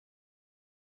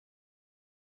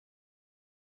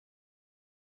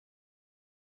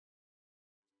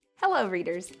Hello,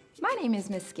 readers. My name is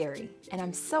Miss Scary, and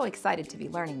I'm so excited to be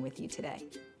learning with you today.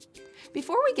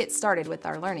 Before we get started with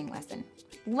our learning lesson,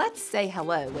 let's say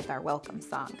hello with our welcome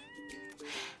song.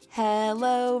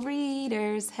 Hello,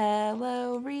 readers, how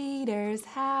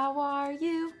are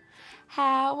you?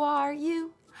 How are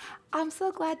you? I'm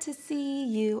so glad to see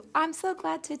you. I'm so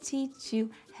glad to teach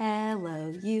you.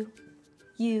 Hello, you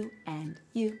and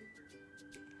you.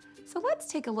 So let's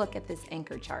take a look at this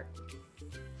anchor chart.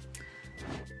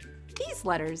 These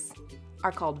letters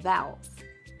are called vowels.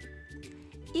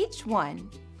 Each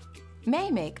one may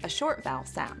make a short vowel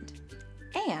sound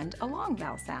and a long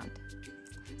vowel sound.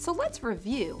 So let's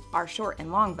review our short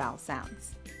and long vowel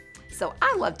sounds. So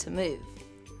I love to move.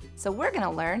 So we're going to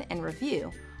learn and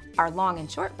review our long and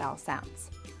short vowel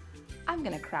sounds. I'm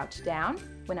going to crouch down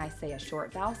when I say a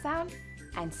short vowel sound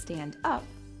and stand up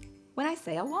when I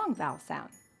say a long vowel sound.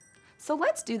 So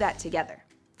let's do that together.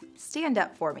 Stand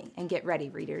up for me and get ready,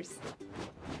 readers.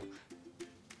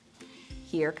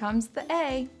 Here comes the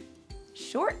A.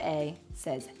 Short A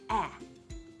says A,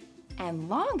 and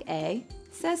long A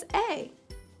says A.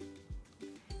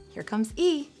 Here comes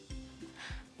E.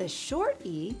 The short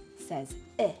E says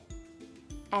I,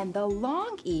 and the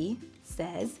long E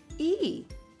says E.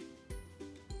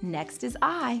 Next is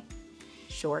I.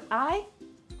 Short I,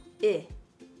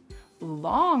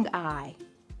 long I.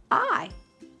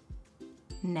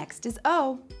 Next is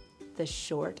O. The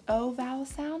short O vowel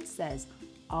sound says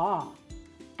ah,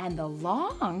 and the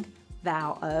long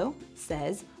vowel O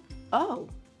says O.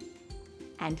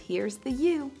 And here's the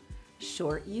U.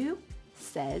 Short U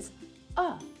says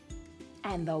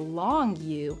and the long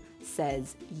U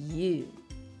says U.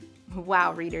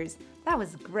 Wow, readers, that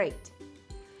was great.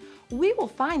 We will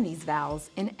find these vowels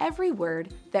in every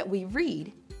word that we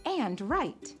read and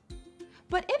write.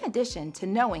 But in addition to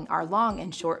knowing our long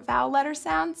and short vowel letter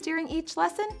sounds during each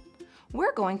lesson,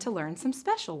 we're going to learn some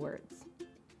special words.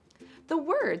 The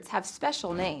words have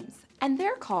special names, and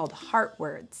they're called heart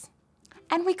words.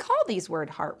 And we call these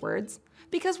words heart words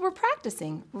because we're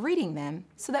practicing reading them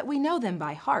so that we know them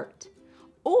by heart,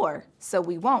 or so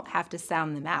we won't have to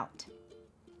sound them out.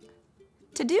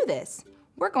 To do this,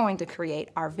 we're going to create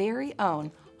our very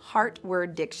own heart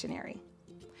word dictionary.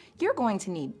 You're going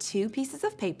to need 2 pieces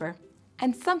of paper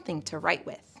and something to write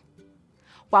with.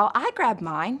 While I grab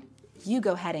mine, you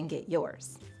go ahead and get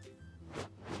yours.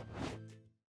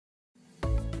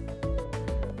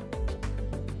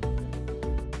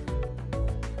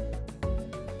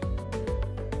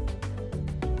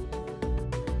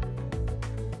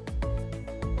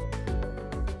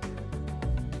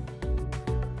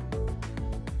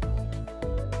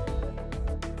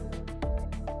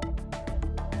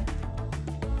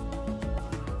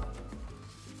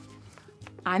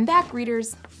 I'm back,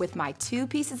 readers, with my 2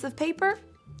 pieces of paper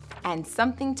and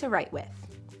something to write with.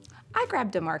 I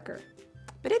grabbed a marker,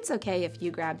 but it's okay if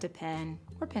you grabbed a pen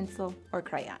or pencil or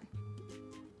crayon.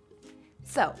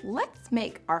 So let's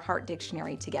make our heart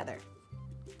dictionary together.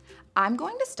 I'm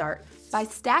going to start by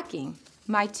stacking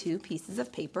my 2 pieces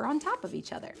of paper on top of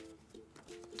each other,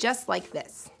 just like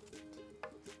this.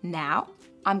 Now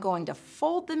I'm going to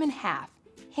fold them in half,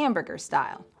 hamburger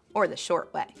style, or the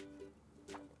short way.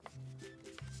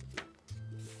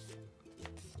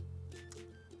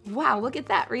 Wow, look at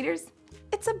that, readers.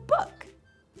 It's a book.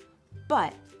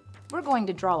 But we're going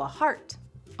to draw a heart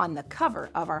on the cover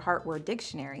of our heart word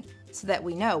dictionary so that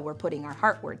we know we're putting our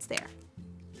heart words there.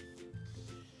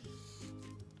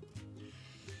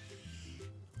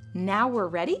 Now we're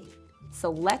ready,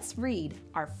 so let's read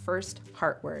our first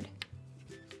heart word.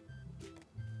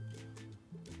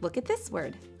 Look at this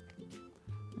word.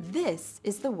 This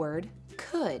is the word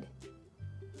could.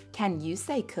 Can you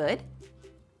say could?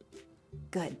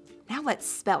 Good. Now let's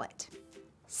spell it.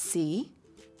 C-O-U-L-D.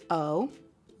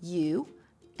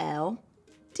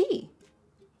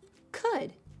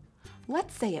 Could.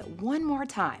 Let's say it one more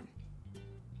time.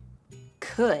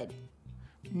 Could.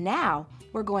 Now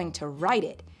we're going to write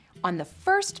it on the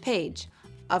first page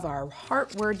of our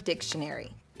heart word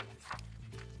dictionary.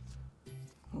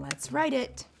 Let's write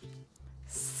it.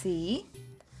 C-O-U-L-D.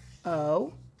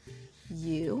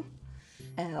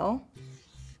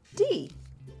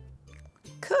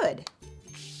 Could.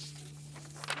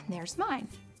 And there's mine.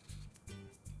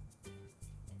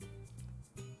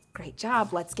 Great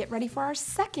job. Let's get ready for our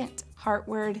second heart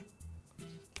word.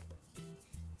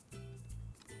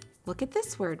 Look at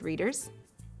this word, readers.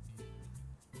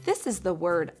 This is the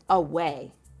word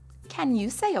away. Can you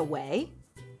say away?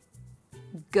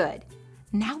 Good.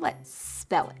 Now let's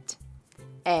spell it.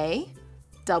 A-W-A-Y.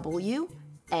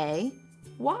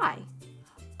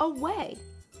 Away.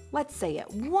 Let's say it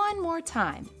one more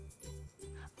time.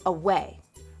 Away.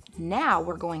 Now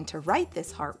we're going to write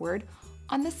this heart word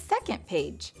on the second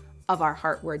page of our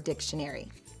heart word dictionary.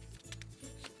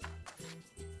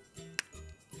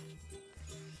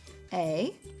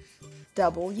 A,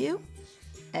 W,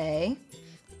 A,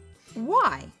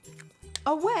 Y,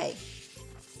 away.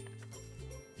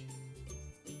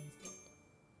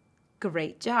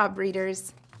 Great job,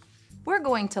 readers. We're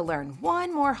going to learn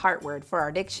one more heart word for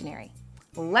our dictionary.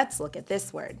 Let's look at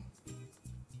this word.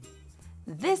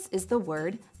 This is the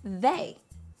word they.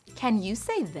 Can you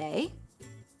say they?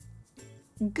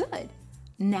 Good.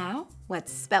 Now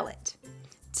let's spell it.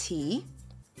 T-H-E-Y.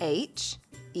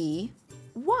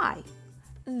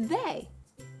 They.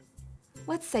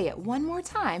 Let's say it one more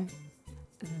time.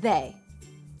 They.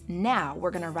 Now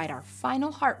we're going to write our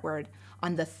final heart word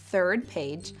on the third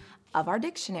page of our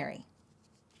dictionary.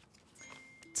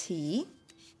 T-H-E-Y.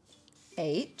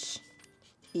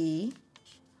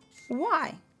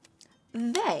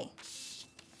 They.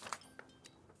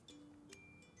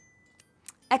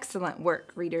 Excellent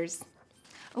work, readers.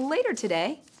 Later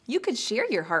today, you could share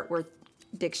your heart word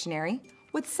dictionary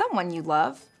with someone you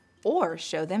love or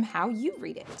show them how you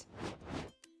read it.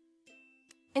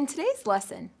 In today's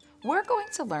lesson, we're going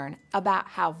to learn about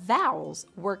how vowels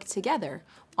work together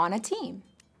on a team,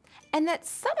 and that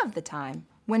some of the time,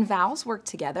 when vowels work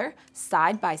together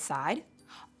side by side,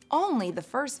 only the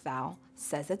first vowel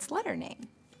says its letter name,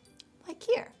 like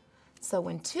here. So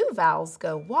when two vowels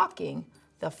go walking,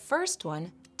 the first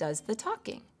one does the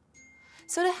talking.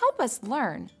 So to help us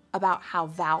learn about how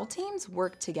vowel teams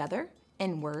work together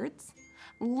in words,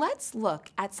 let's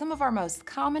look at some of our most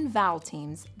common vowel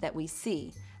teams that we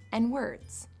see in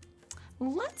words.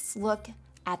 Let's look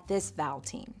at this vowel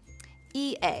team,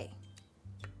 EA.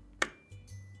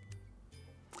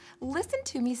 Listen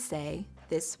to me say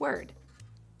this word.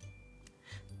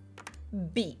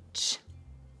 Beach.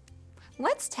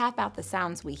 Let's tap out the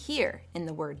sounds we hear in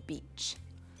the word beach.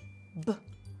 B,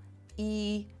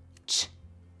 E, ch.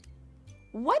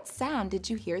 What sound did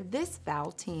you hear this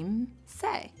vowel team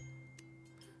say?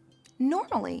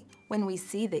 Normally, when we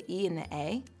see the E and the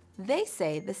A, they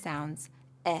say the sounds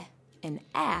eh and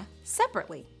ah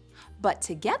separately. But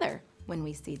together, when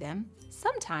we see them,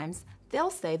 sometimes they'll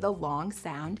say the long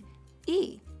sound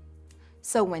E.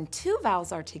 So when two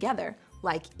vowels are together,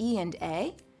 like E and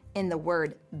A, in the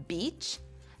word beach,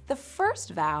 the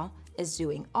first vowel is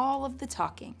doing all of the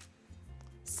talking.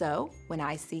 So when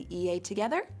I see EA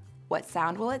together, what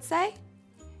sound will it say?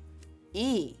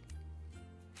 E.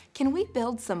 Can we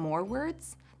build some more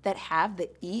words that have the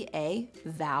EA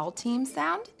vowel team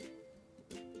sound?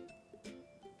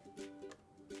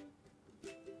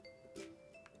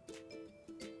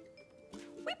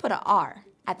 We put an R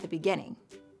at the beginning.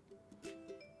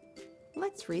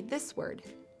 Let's read this word.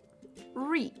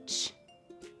 Reach.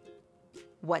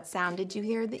 What sound did you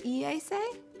hear the EA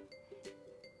say?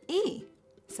 E.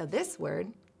 So this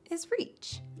word is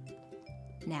reach.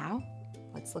 Now,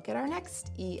 let's look at our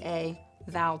next EA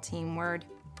vowel team word.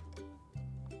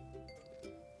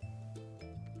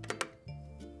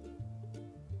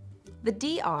 The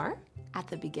DR at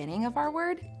the beginning of our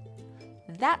word,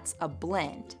 that's a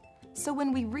blend. So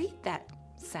when we read that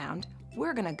sound,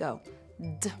 we're gonna go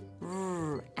d,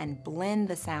 r, and blend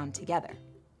the sound together.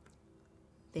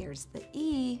 There's the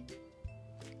E,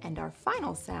 and our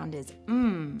final sound is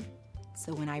m.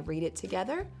 So when I read it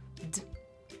together, d,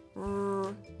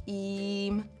 r,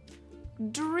 eam,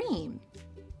 dream.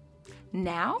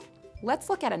 Now, let's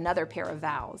look at another pair of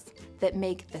vowels that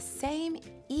make the same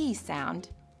E sound.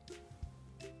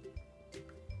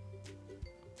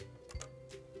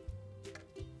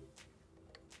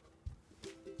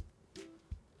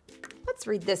 Let's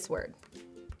read this word.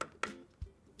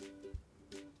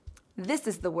 This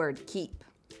is the word keep.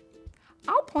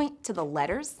 I'll point to the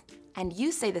letters and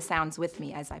you say the sounds with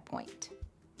me as I point.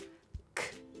 K,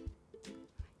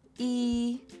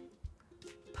 E,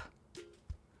 P.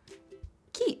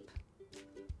 Keep.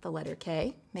 The letter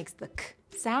K makes the K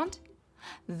sound.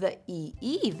 The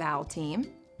EE vowel team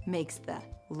makes the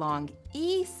long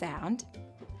E sound,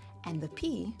 and the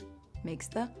P makes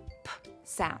the P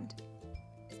sound.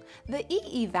 The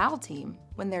EE vowel team,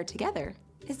 when they're together,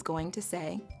 is going to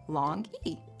say long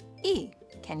E. E.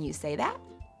 Can you say that?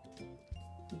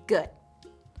 Good.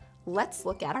 Let's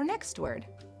look at our next word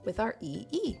with our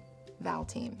EE vowel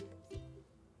team.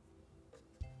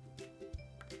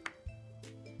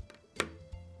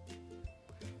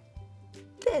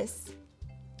 This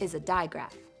is a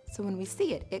digraph. So when we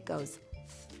see it, it goes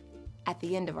at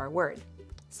the end of our word.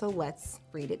 So let's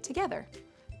read it together.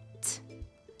 T,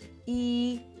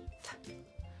 E, th.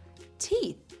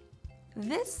 Teeth.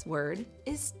 This word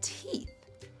is teeth.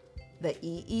 The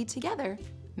EE together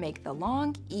make the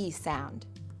long E sound.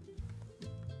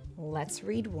 Let's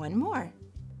read one more.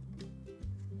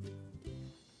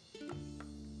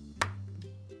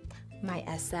 My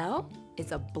SL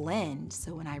is a blend,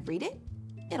 so when I read it,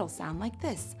 it'll sound like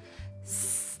this.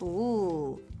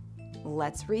 Sl.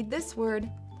 Let's read this word.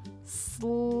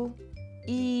 Sleep.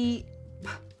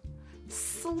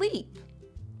 Sleep.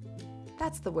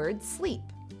 That's the word sleep.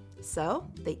 So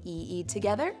the EE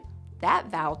together, that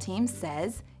vowel team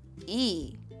says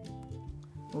E.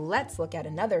 Let's look at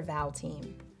another vowel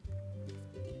team.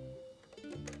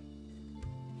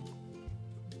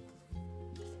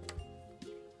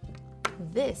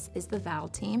 This is the vowel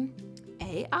team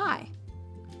AI.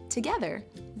 Together,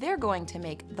 they're going to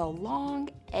make the long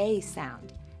A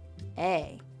sound.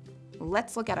 A.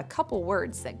 Let's look at a couple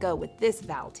words that go with this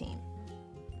vowel team.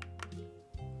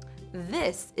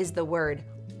 This is the word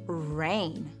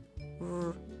rain.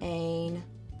 Rain.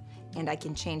 And I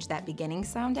can change that beginning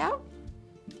sound out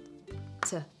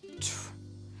to tr,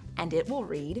 and it will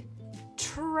read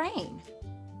train.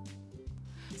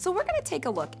 So we're going to take a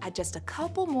look at just a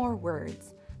couple more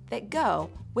words that go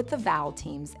with the vowel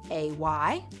teams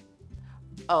AY,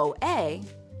 OA,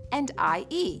 and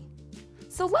IE.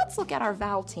 So let's look at our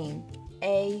vowel team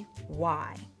AY.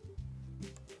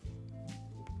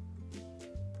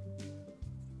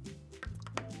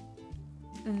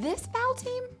 This vowel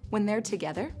team, when they're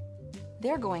together,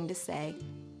 they're going to say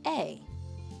A.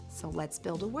 So let's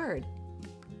build a word.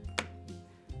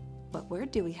 What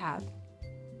word do we have?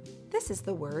 This is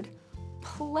the word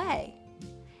play.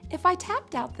 If I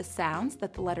tapped out the sounds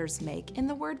that the letters make in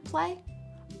the word play,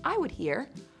 I would hear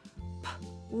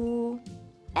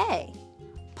P-L-A,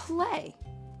 play.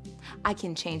 I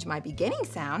can change my beginning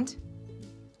sound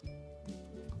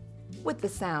with the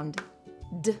sound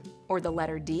D or the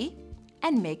letter D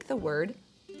and make the word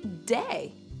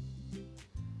day.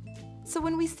 So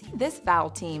when we see this vowel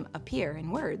team appear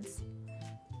in words,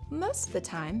 most of the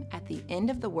time at the end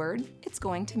of the word, it's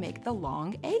going to make the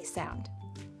long A sound.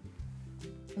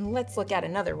 And let's look at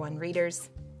another one, readers.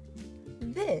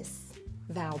 This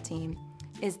vowel team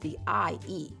is the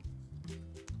IE.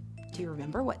 Do you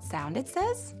remember what sound it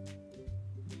says?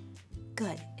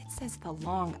 Good, it says the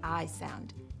long I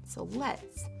sound. So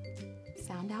let's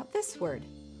sound out this word.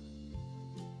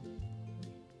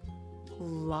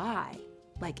 Lie,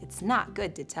 like it's not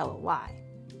good to tell a lie.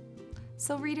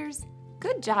 So readers,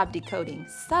 good job decoding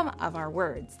some of our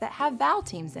words that have vowel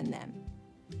teams in them.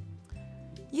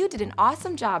 You did an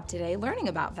awesome job today learning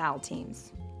about vowel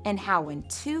teams and how when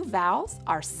two vowels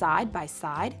are side by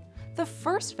side, the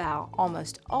first vowel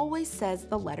almost always says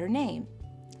the letter name.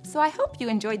 So I hope you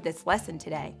enjoyed this lesson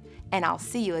today, and I'll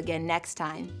see you again next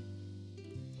time.